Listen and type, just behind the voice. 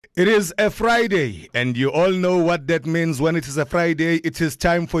It is a Friday, and you all know what that means. When it is a Friday, it is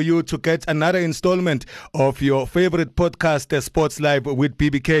time for you to get another installment of your favorite podcast, Sports Live with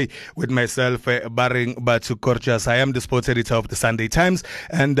BBK, with myself, Baring Batu Korjas. I am the sports editor of the Sunday Times,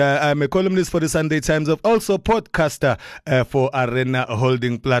 and I'm a columnist for the Sunday Times, of also podcaster for Arena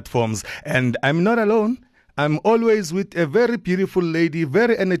Holding Platforms. And I'm not alone. I'm always with a very beautiful lady,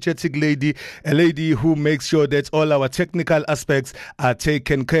 very energetic lady, a lady who makes sure that all our technical aspects are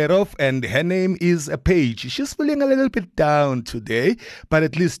taken care of, and her name is Paige. She's feeling a little bit down today, but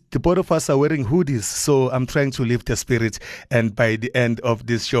at least the both of us are wearing hoodies, so I'm trying to lift her spirit, and by the end of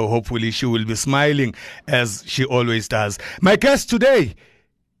this show, hopefully she will be smiling as she always does. My guest today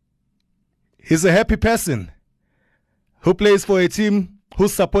is a happy person who plays for a team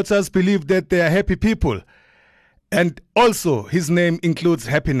whose supporters believe that they are happy people. And also, his name includes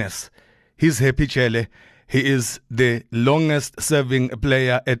happiness. He's Happy Tshele. He is the longest serving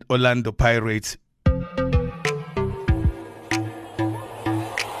player at Orlando Pirates.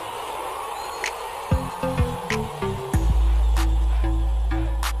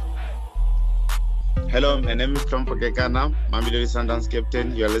 Hello, my name is Trump Kekana. I'm the Sundance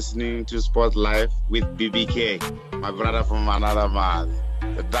captain. You're listening to Sport Live with BBK, my brother from another mother,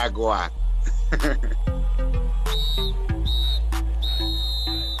 the dark one.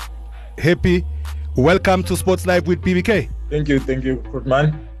 Happy, welcome to Sports Live with BBK. Thank you,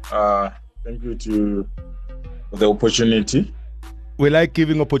 Kurtman. Thank you for the opportunity. We like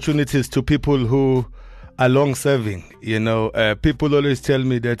giving opportunities to people who are long-serving. You know, people always tell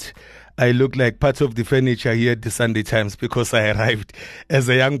me that I look like part of the furniture here at the Sunday Times because I arrived as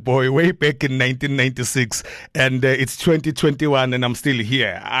a young boy way back in 1996, and it's 2021 and I'm still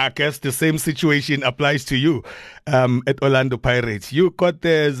here. I guess the same situation applies to you at Orlando Pirates. You got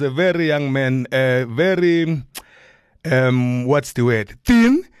there as a very young man, very, what's the word,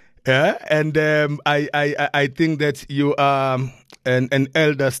 thin, and I think that you are an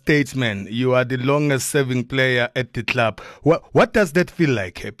elder statesman. You are the longest serving player at the club. What does that feel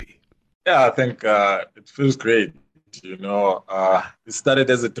like, Happy? Yeah, I think it feels great. You know, it started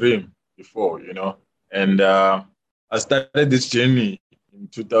as a dream before, you know, and I started this journey in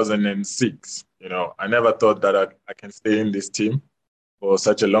 2006. You know, I never thought that I can stay in this team for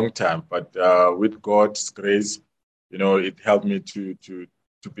such a long time, but with God's grace, you know, it helped me to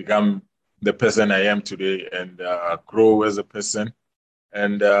become the person I am today and grow as a person,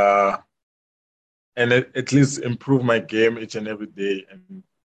 and at least improve my game each and every day. And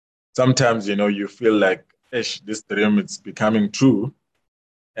sometimes, you know, you feel like, this dream is becoming true.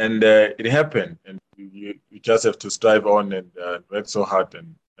 And it happened. And you just have to strive on and work so hard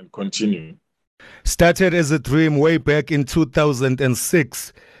and continue. Started as a dream way back in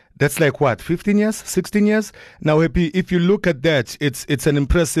 2006. That's like what, 15 years, 16 years? Now, Happy, if you look at that, it's an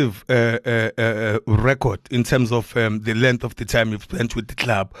impressive record in terms of the length of the time you've spent with the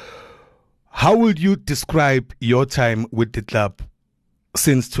club. How would you describe your time with the club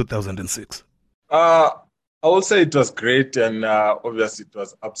since 2006? I would say it was great, and obviously it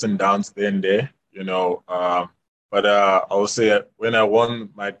was ups and downs there and there, you know. But I would say when I won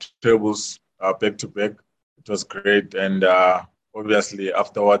my trebles back to back, it was great. And obviously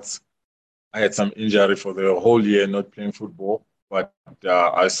afterwards, I had some injury for the whole year, not playing football. But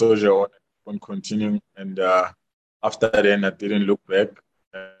I soldier on continuing, and after then I didn't look back.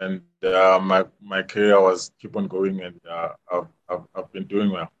 And my career was keep on going, and I've been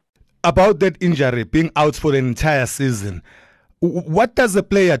doing well. About that injury, being out for an entire season, what does a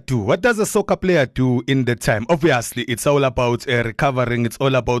player do? What does a soccer player do in that time? Obviously, it's all about recovering. It's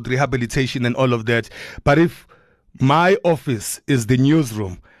all about rehabilitation and all of that. But if my office is the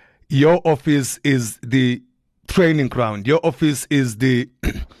newsroom, your office is the training ground, your office is the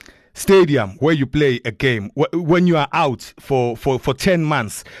stadium where you play a game, when you are out for 10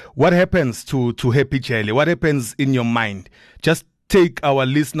 months, what happens to Happy Tshele? What happens in your mind? Just take our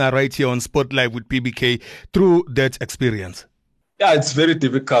listener right here on Spotlight with BBK through that experience. Yeah, it's very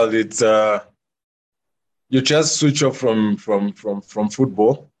difficult. It's you just switch off from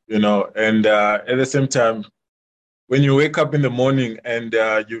football, you know, and at the same time, when you wake up in the morning and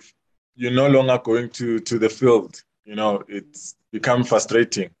you're no longer going to the field, you know, it's become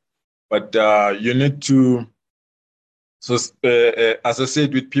frustrating. But you need to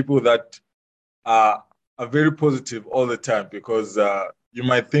associate with people that are very positive all the time, because you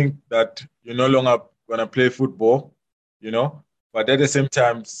might think that you're no longer going to play football, you know, but at the same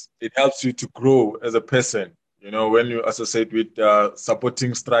time, it helps you to grow as a person, you know, when you associate with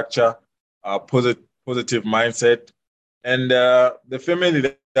supporting structure, positive mindset, and the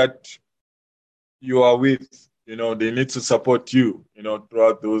family that you are with, you know, they need to support you, you know,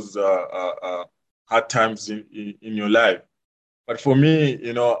 throughout those hard times in your life. But for me,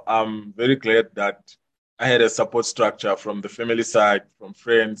 you know, I'm very glad that I had a support structure from the family side, from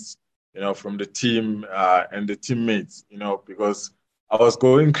friends, you know, from the team and the teammates, you know, because I was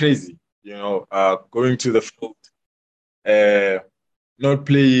going crazy, you know, going to the field, not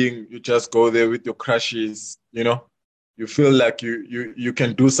playing, you just go there with your crushes, you know. You feel like you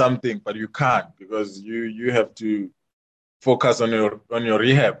can do something, but you can't because you have to focus on your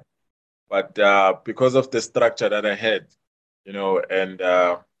rehab. But because of the structure that I had, you know, and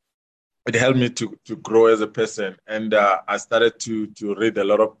it helped me to grow as a person. And I started to read a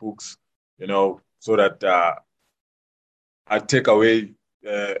lot of books, you know, so that I take away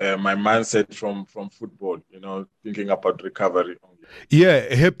my mindset from football, you know, thinking about recovery only.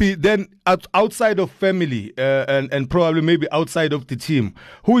 Yeah, Happy. Then outside of family and probably maybe outside of the team,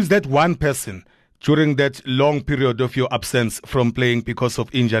 who is that one person during that long period of your absence from playing because of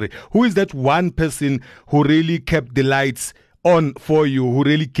injury? Who is that one person who really kept the lights on for you, who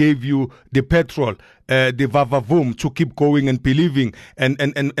really gave you the petrol, the vavavoom to keep going and believing and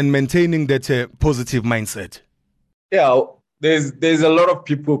maintaining that positive mindset? Yeah, there's a lot of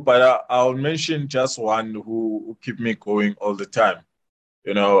people, but I'll mention just one who keep me going all the time.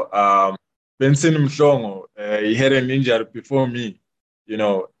 You know, Benson Mhlongo, he had an injury before me, you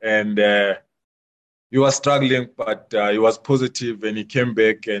know, and he was struggling, but he was positive and he came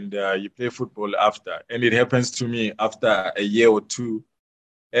back and he played football after. And it happens to me after a year or two.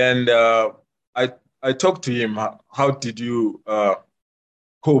 And I talked to him, how did you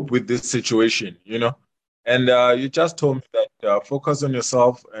cope with this situation, you know? And you just told me that focus on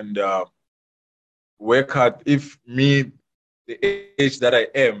yourself and work hard. If me, the age that I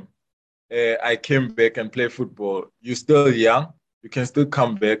am, I came back and play football, you're still young, you can still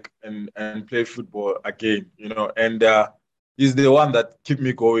come back and play football again, you know. And he's the one that keep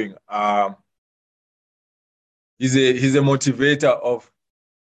me going. He's a motivator of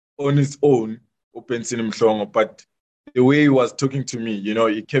on his own, Upensini Mhlongo, but the way he was talking to me, you know,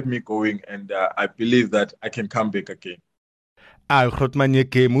 it kept me going, and I believe that I can come back again. I mean,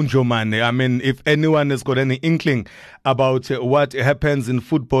 if anyone has got any inkling about what happens in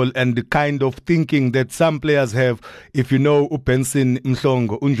football and the kind of thinking that some players have, if you know Upensin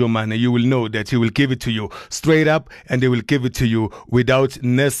Mhlongo Unjomane, you will know that he will give it to you straight up and he will give it to you without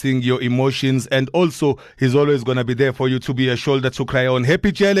nursing your emotions. And also, he's always going to be there for you to be a shoulder to cry on.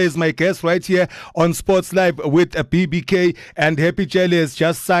 Happy Jelle is my guest right here on Sports Live with a BBK. And Happy Jelle has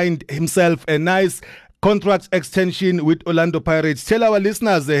just signed himself a nice contract extension with Orlando Pirates. Tell our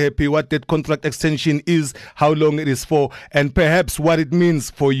listeners, Happy, what that contract extension is, how long it is for, and perhaps what it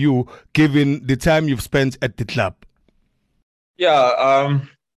means for you, given the time you've spent at the club. Yeah,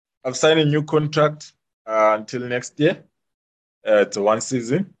 I've signed a new contract until next year. It's a 1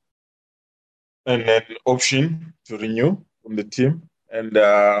 season, and then option to renew from the team. And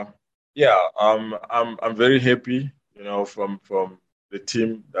yeah, I'm very happy, you know, from the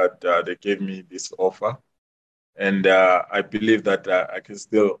team that they gave me this offer. And I believe that I can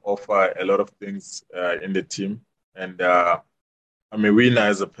still offer a lot of things in the team. And I'm a winner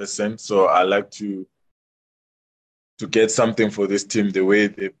as a person, so I like to get something for this team the way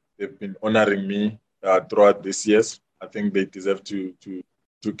they've been honoring me throughout these years. I think they deserve to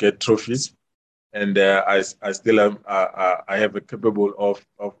get trophies. And I still am, I have a capable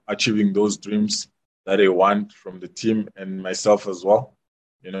of achieving those dreams that I want from the team and myself as well,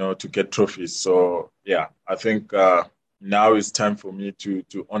 you know, to get trophies. So yeah, I think now it's time for me to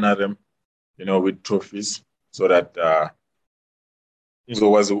honor them, you know, with trophies, so that it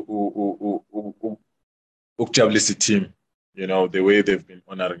was Ukjablisi team, you know, the way they've been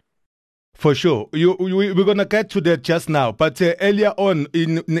honoring. For sure. We're going to get to that just now. But earlier on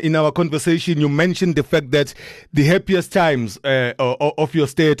in our conversation, you mentioned the fact that the happiest times of your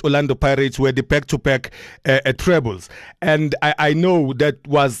stay at Orlando Pirates were the back-to-back trebles. And I know that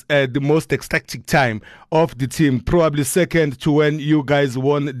was the most ecstatic time of the team, probably second to when you guys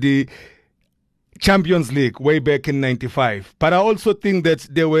won the Champions League way back in 95. But I also think that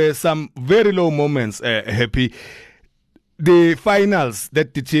there were some very low moments, Happy. The finals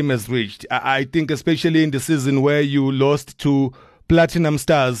that the team has reached, I think especially in the season where you lost to Platinum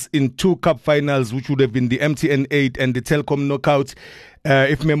Stars in 2 cup finals, which would have been the MTN 8 and the Telkom Knockout,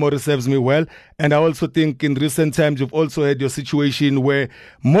 if memory serves me well. And I also think in recent times you've also had your situation where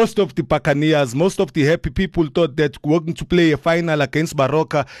most of the Buccaneers, most of the happy people thought that going to play a final against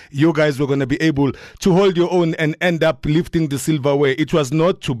Baroka, you guys were going to be able to hold your own and end up lifting the silverware. It was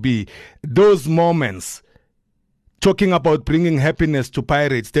not to be. Those moments, talking about bringing happiness to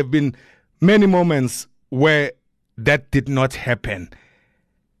Pirates, there have been many moments where that did not happen.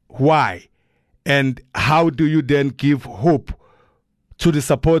 Why? And how do you then give hope to the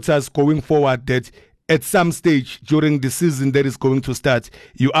supporters going forward that at some stage during the season that is going to start,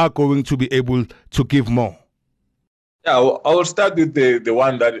 you are going to be able to give more? Yeah, I will start with the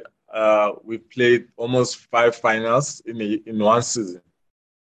one that we played almost 5 finals in one season.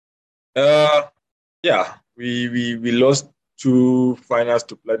 Yeah, we lost 2 finals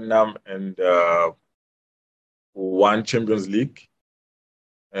to Platinum and 1 Champions League,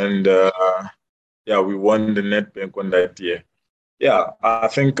 and yeah, we won the Nedbank one that year. Yeah, I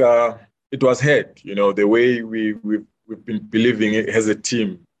think it was hard, the way we've been believing it as a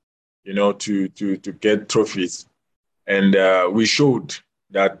team, to get trophies, and we showed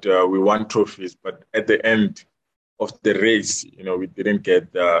that we won trophies, but at the end of the race, we didn't get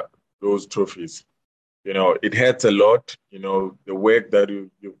those trophies. It hurts a lot, the work that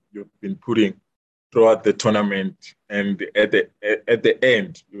you've been putting throughout the tournament, and at the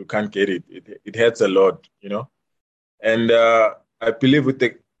end, you can't get it. It hurts a lot, And I believe with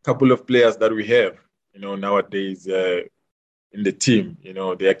the couple of players that we have, nowadays in the team,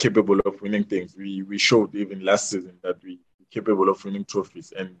 they are capable of winning things. We showed even last season that we're capable of winning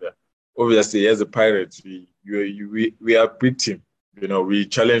trophies. And obviously, as a Pirates, we are a big team. We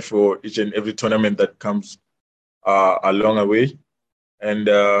challenge for each and every tournament that comes along the way. And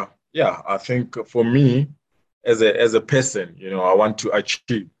yeah, I think for me, as a person, I want to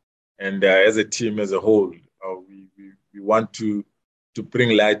achieve. And as a team as a whole, we want to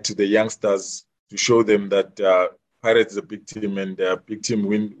bring light to the youngsters, to show them that Pirates is a big team, and a big team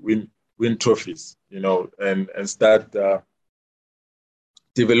win trophies, and start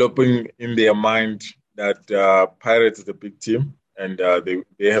developing in their mind that Pirates is a big team, and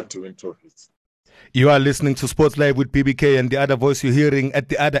they have to win trophies. You are listening to Sports Live with PBK, and the other voice you're hearing at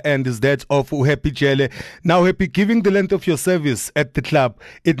the other end is that of Happy Jele. Now, Happy, given the length of your service at the club,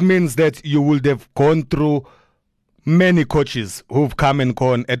 it means that you would have gone through many coaches who've come and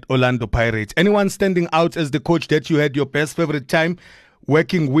gone at Orlando Pirates. Anyone standing out as the coach that you had your best favorite time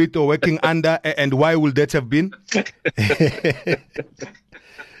working with or working under, and why would that have been?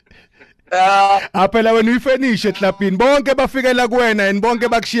 Apela when we finish at Lapin, bonke bafikela kuwena and bonke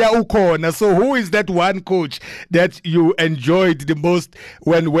bakushiya ukhona. So who is that one coach that you enjoyed the most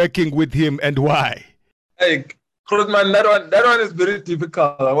when working with him, and why? Hey, Grootman, that one is very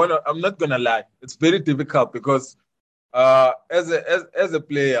difficult. I'm not gonna lie, it's very difficult because as a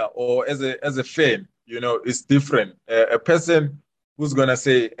player or as a fan, it's different. A person who's gonna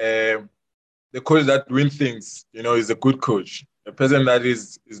say the coach that wins things, is a good coach. A person that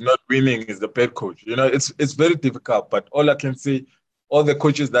is not winning is the bad coach. It's very difficult. But all I can say, all the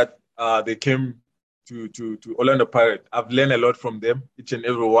coaches that they came to Orlando Pirates, I've learned a lot from them, each and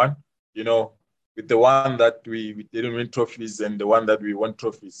every one. With the one that we didn't win trophies and the one that we won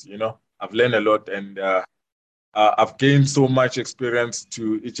trophies, I've learned a lot, and I've gained so much experience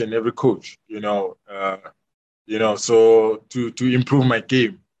to each and every coach. So to improve my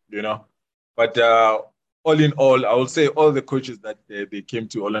game. But all in all, I would say all the coaches that they came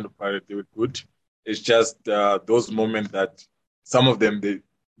to Orlando Pirates, they were good. It's just those moments that some of them, they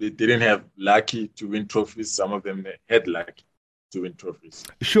didn't have lucky to win trophies. Some of them, they had lucky to win trophies.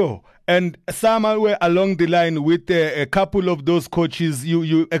 Sure. And somewhere along the line with a couple of those coaches,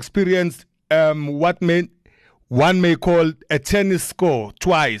 you experienced what one may call a tennis score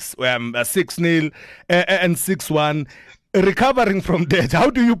twice, 6-0 and 6-1. Recovering from that, how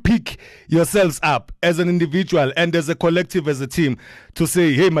do you pick yourselves up as an individual and as a collective, as a team, to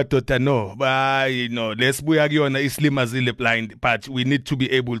say, hey, Matota, no, let's be blind, but we need to be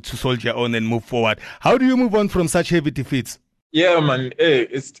able to soldier on and move forward. How do you move on from such heavy defeats? Yeah, man,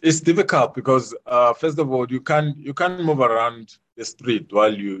 it's difficult because first of all, you can't move around the street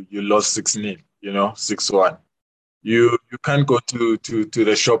while you lost 6-0, 6-1. You can't go to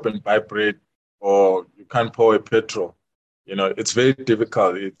the shop and buy bread, or you can't pour a petrol. It's very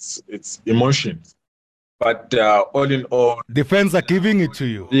difficult. It's emotions. But all in all, the fans are giving it to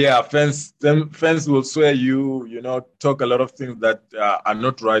you. Yeah, fans will swear you, talk a lot of things that are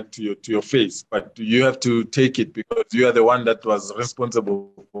not right to your face. But you have to take it because you are the one that was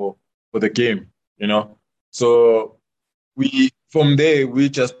responsible for the game. So from there we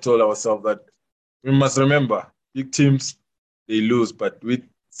just told ourselves that we must remember, big teams, they lose, but with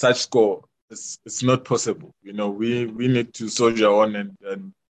such score, it's not possible. We need to soldier on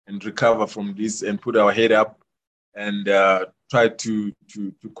and recover from this and put our head up and try to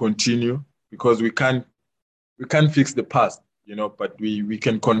continue, because we can't fix the past, but we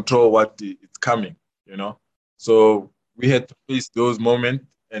can control what is coming, So we had to face those moments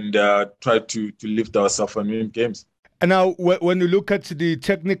and try to lift ourselves and win games. And now, when you look at the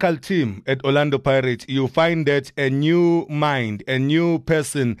technical team at Orlando Pirates, you find that a new mind, a new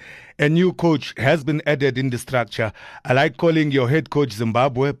person, a new coach has been added in the structure. I like calling your head coach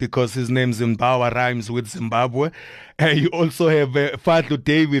Zimbabwe because his name Zimbawa rhymes with Zimbabwe. You also have Fadlu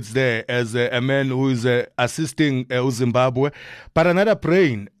Davids there as a man who is assisting Zimbabwe. But another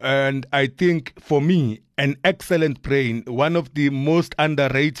brain, and I think for me, an excellent brain, one of the most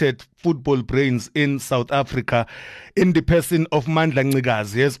underrated football brains in South Africa, in the person of Mandla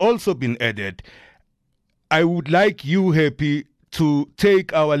Ncikazi, has also been added. I would like you, Happy, to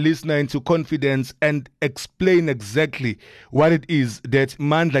take our listener into confidence and explain exactly what it is that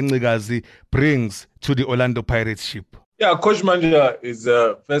Mandla Ncikazi brings to the Orlando Pirates ship. Yeah, Coach Mandla is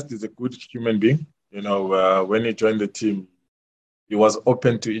a good human being. You know, when he joined the team, he was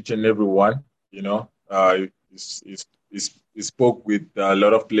open to each and every one. You know, he spoke with a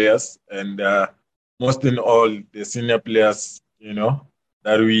lot of players, and most in all, the senior players. You know,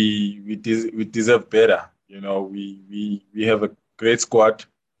 that we deserve better. You know, we have a great squad,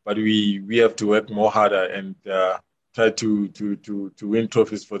 but we have to work more harder and try to win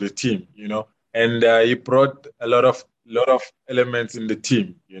trophies for the team. You know, and he brought a lot of elements in the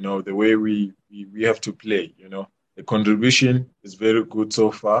team. You know, the way we have to play. You know, the contribution is very good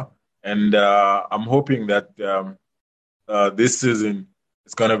so far, and I'm hoping that this season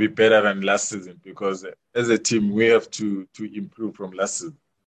is going to be better than last season, because as a team we have to improve from last season.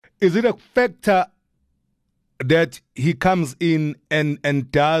 Is it a factor that he comes in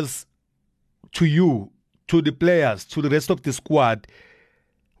and does to you, to the players, to the rest of the squad,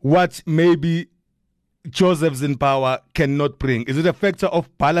 what maybe Joseph Zimbabwe cannot bring? Is it a factor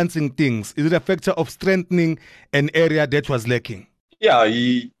of balancing things? Is it a factor of strengthening an area that was lacking? Yeah,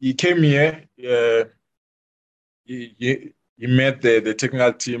 he came here. He met the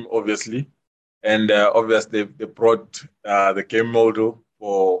technical team, obviously, and obviously they brought the game model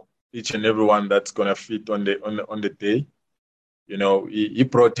for each and everyone that's gonna fit on the day. You know, he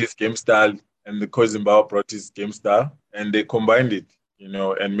brought his game style, and the Coach Zimbabwe brought his game style, and they combined it, you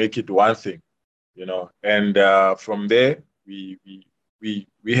know, and make it one thing, you know. And from there, we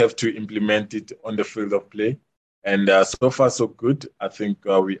have to implement it on the field of play. And so far, so good. I think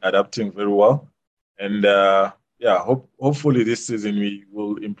we're adapting very well. And hopefully this season we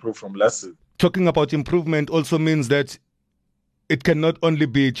will improve from last season. Talking about improvement also means that it cannot only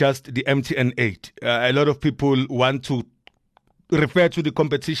be just the MTN 8. A lot of people want to refer to the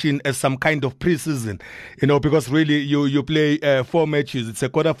competition as some kind of preseason, you know, because really you play 4 matches. It's a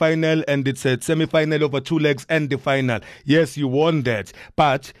quarterfinal and it's a semi-final over 2 legs and the final. Yes, you won that,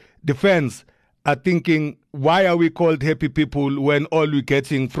 but the fans are thinking, why are we called happy people when all we're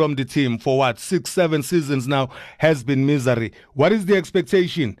getting from the team for 6-7 seasons now has been misery? What is the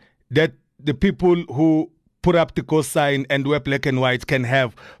expectation that the people who put up the coast sign and wear black and white can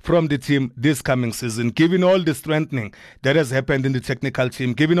have from the team this coming season, given all the strengthening that has happened in the technical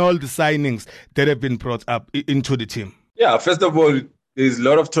team, given all the signings that have been brought up into the team? Yeah, first of all, there's a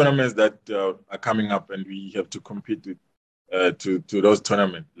lot of tournaments that are coming up, and we have to compete with to those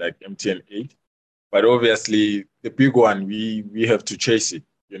tournaments like MTN 8. But obviously, the big one, we have to chase it.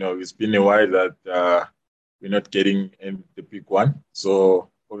 You know, it's been a while that we're not getting in the big one. So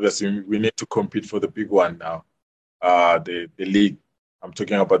obviously, we need to compete for the big one now. The league. I'm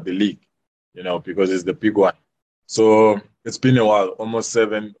talking about the league, you know, because it's the big one. So it's been a while, almost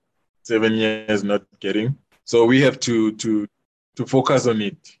seven years not getting. So we have to focus on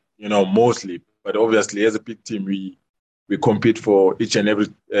it, you know, mostly. But obviously, as a big team, we compete for each and every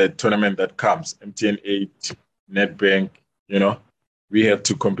tournament that comes. MTN 8, Nedbank, you know, we have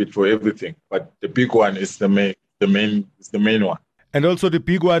to compete for everything. But the big one is the main one. And also the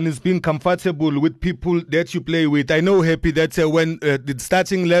big one is being comfortable with people that you play with. I know, Happy, that when the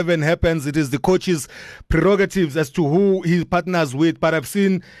starting 11 happens, it is the coach's prerogatives as to who he partners with. But I've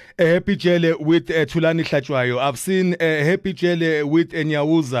seen a Happy Jele with Thulani Hlatshwayo. I've seen a Happy Jele with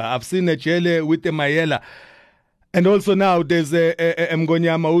Nyawuza. I've seen a Jele with Mayela. And also now there's a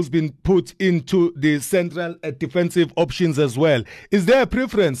Mngonyama who's been put into the central defensive options as well. Is there a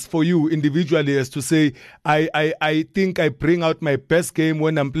preference for you individually as to say, I think I bring out my best game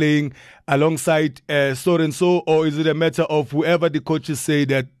when I'm playing alongside so and so, or is it a matter of whoever the coaches say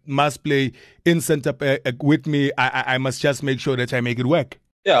that must play in center with me, I must just make sure that I make it work?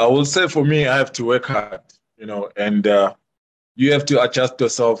 Yeah, I will say for me, I have to work hard, you know, and you have to adjust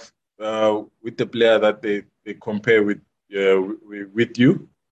yourself with the player that they compare with you.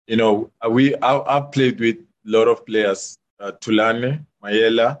 You know, I've played with a lot of players, Thulane,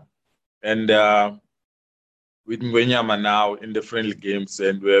 Mayela, and with Ngwenyama now in the friendly games,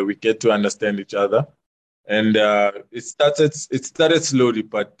 and where we get to understand each other. And it started slowly,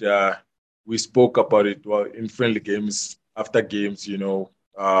 but we spoke about it in friendly games, after games,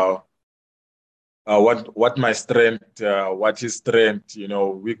 what my strength, what his strength,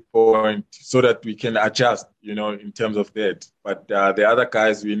 weak point, so that we can adjust, in terms of that. But the other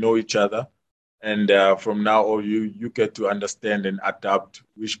guys, we know each other, and from now on, you get to understand and adapt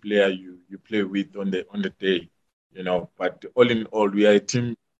which player you play with on the day, But all in all, we are a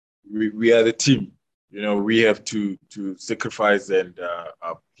team. We are the team. We have to sacrifice and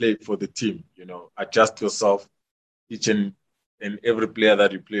play for the team. Adjust yourself, each and every player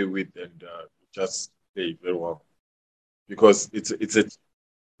that you play with, and just play very well, because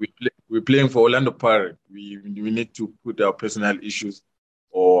we're playing for Orlando Pirates. We need to put our personal issues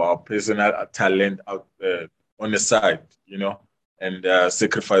or our personal talent out on the side, and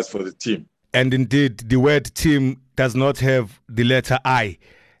sacrifice for the team. And indeed, the word team does not have the letter I,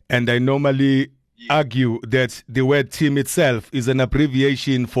 and I normally argue that the word team itself is an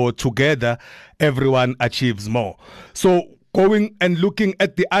abbreviation for together everyone achieves more. So going and looking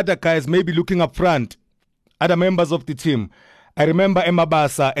at the other guys, maybe looking up front, other members of the team. I remember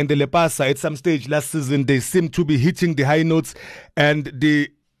Emabasa and the Lepasa at some stage last season, they seemed to be hitting the high notes, and the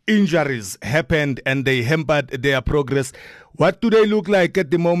injuries happened and they hampered their progress. What do they look like at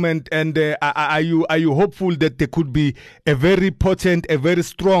the moment? And are you hopeful that there could be a very potent, a very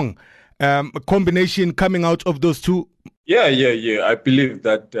strong combination coming out of those two? Yeah. I believe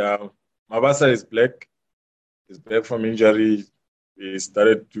that Mabasa is back. He's back from injury. He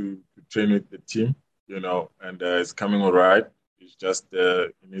started to train with the team, and it's coming all right. It's just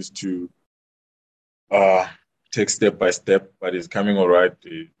he needs to take step by step, but it's coming all right.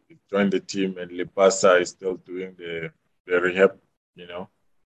 He joined the team, and Lepasa is still doing the rehab,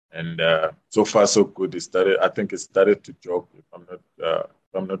 and so far so good. I think it started to jog, if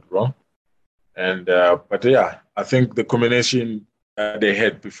I'm not wrong. And but yeah, I think the combination they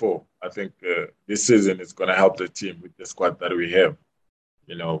had before, I think this season is going to help the team with the squad that we have.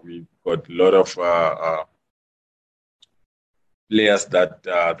 We've got a lot of players that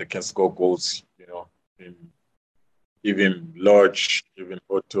they can score goals, even Lodge, even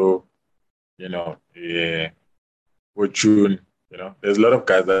Otto, Fortune, there's a lot of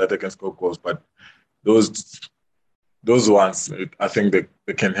guys that they can score goals, but those ones, I think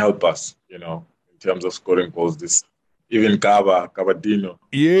they can help us, in terms of scoring goals. Even Cavadino.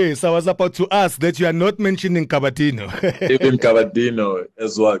 Yes, I was about to ask that you are not mentioning Cavadino. Even Cavadino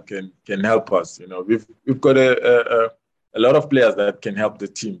as well can help us. We've got a lot of players that can help the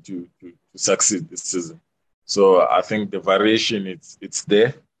team to succeed this season. So I think the variation it's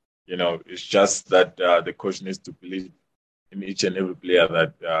there. It's just that the coach needs to believe in each and every player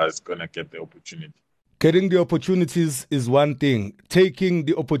that is going to get the opportunity. Getting the opportunities is one thing. Taking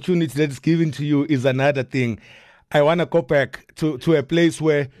the opportunity that is given to you is another thing. I want to go back to a place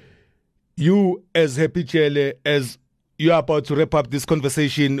where you, as Happy Chele, as you are about to wrap up this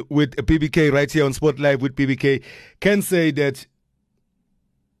conversation with PBK right here on Sport Live with PBK, can say that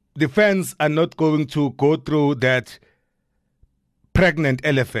the fans are not going to go through that pregnant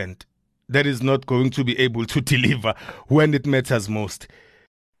elephant that is not going to be able to deliver when it matters most.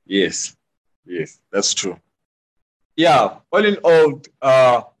 Yes, that's true. Yeah, all in all,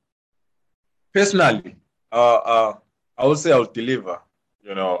 personally, I would say I'll deliver,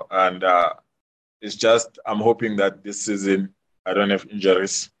 and it's just I'm hoping that this season I don't have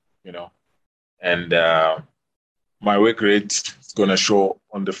injuries, and my work rate is going to show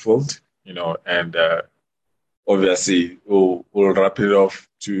on the field, and obviously we'll wrap it off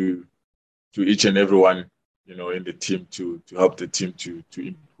to each and everyone, in the team to help the team to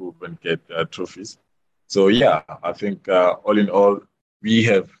improve and get trophies. So yeah, I think all in all, we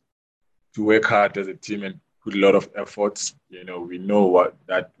have to work hard as a team and put a lot of efforts. We know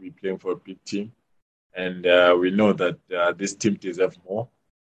that we're playing for a big team, and we know that this team deserves more.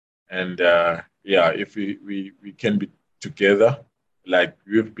 And if we can be together, like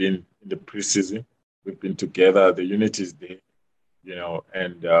we've been in the preseason, we've been together, the unity is there,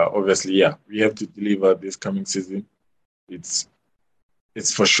 and obviously, we have to deliver this coming season. It's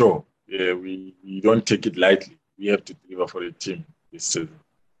for sure. Yeah, we don't take it lightly. We have to deliver for the team this season.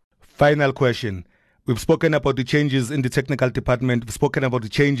 Final question. We've spoken about the changes in the technical department. We've spoken about the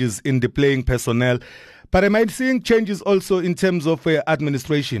changes in the playing personnel. But am I seeing changes also in terms of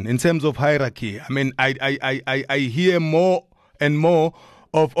administration, in terms of hierarchy? I mean, I hear more and more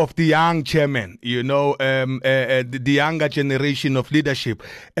of the young chairman, the younger generation of leadership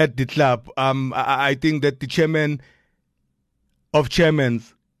at the club. I think that the chairman of chairmen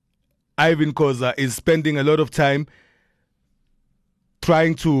Ivan Khoza is spending a lot of time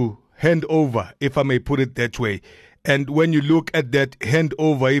trying to hand over, if I may put it that way. And when you look at that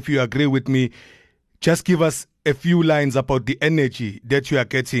handover, if you agree with me, just give us a few lines about the energy that you are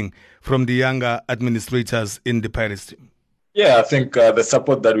getting from the younger administrators in the Pirates team. Yeah, I think the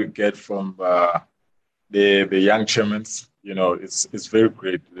support that we get from the young chairmen, it's very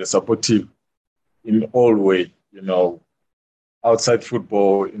great. They're supportive in all way, outside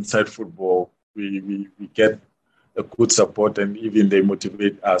football, inside football, we get a good support, and even they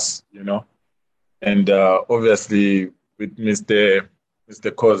motivate us, And obviously with Mr.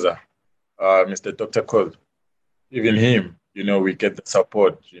 Khoza, Mr. Dr. Khoza, even him, we get the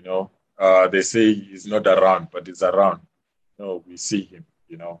support, They say he's not around, but he's around. We see him,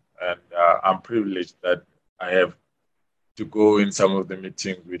 and I'm privileged that I have to go in some of the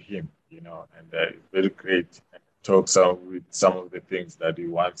meetings with him, and it's very great. And talk with some of the things that he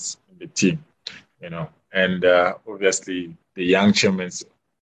wants in the team, And obviously the young chairmen,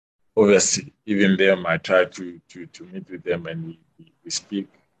 obviously even them, I try to meet with them, and we speak,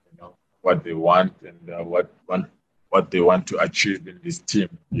 what they want and what they want to achieve in this team,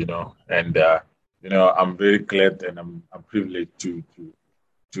 And I'm very glad and I'm privileged to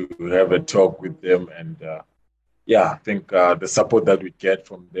have a talk with them, and I think the support that we get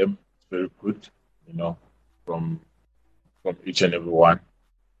from them is very good, from each and every one.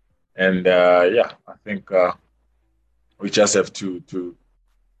 And I think we just have to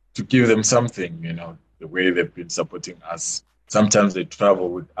give them something, the way they've been supporting us. Sometimes they travel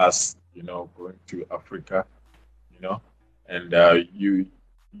with us, going to Africa, and you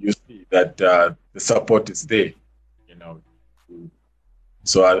see that the support is there,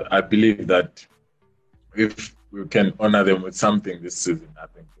 So I believe that if we can honor them with something this season, I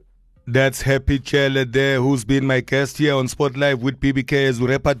think. That's Happy Tshele there, who's been my guest here on Sport Live with PBK as we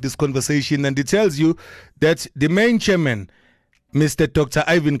wrap up this conversation. And he tells you that the main chairman, Mr. Dr.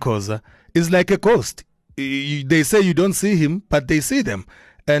 Ivan Khoza, is like a ghost. They say you don't see him, but they see them.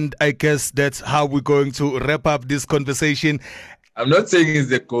 And I guess that's how we're going to wrap up this conversation. I'm not saying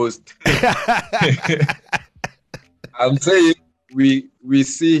he's a ghost. I'm saying we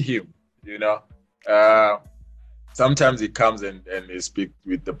see him, Sometimes he comes and he speaks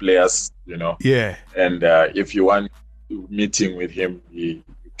with the players, Yeah. And if you want a meeting with him, you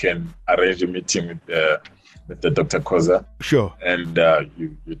can arrange a meeting with the Dr. Khoza. Sure. And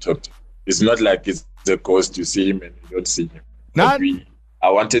you talk to him. It's not like it's a ghost, you see him and you don't see him. I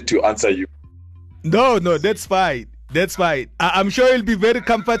wanted to answer you. No, that's fine. That's fine. I'm sure he'll be very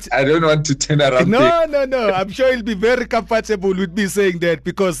comfortable. I don't want to turn around. No. I'm sure he'll be very comfortable with me saying that,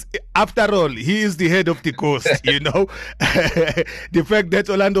 because after all, he is the head of the coast, The fact that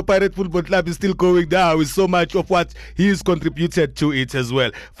Orlando Pirates Football Club is still going down is so much of what he's contributed to it as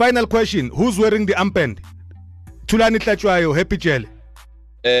well. Final question. Who's wearing the armband? Thulani Hlatshwayo, Happy Tshele.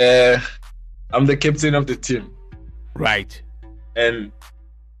 I'm the captain of the team. Right. And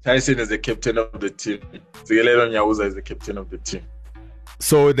Tyson is the captain of the team. Zigelelo Nyawuza is the captain of the team.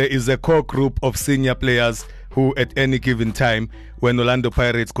 So there is a core group of senior players who at any given time, when Orlando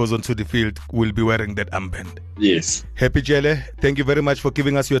Pirates goes onto the field, will be wearing that armband. Yes. Happy Tshele, thank you very much for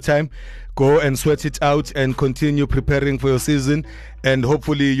giving us your time. Go and sweat it out and continue preparing for your season. And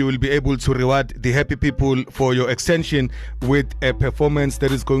hopefully you will be able to reward the happy people for your extension with a performance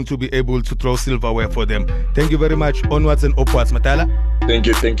that is going to be able to throw silverware for them. Thank you very much. Onwards and upwards, Matala. Thank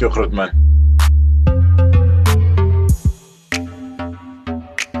you, Grootman.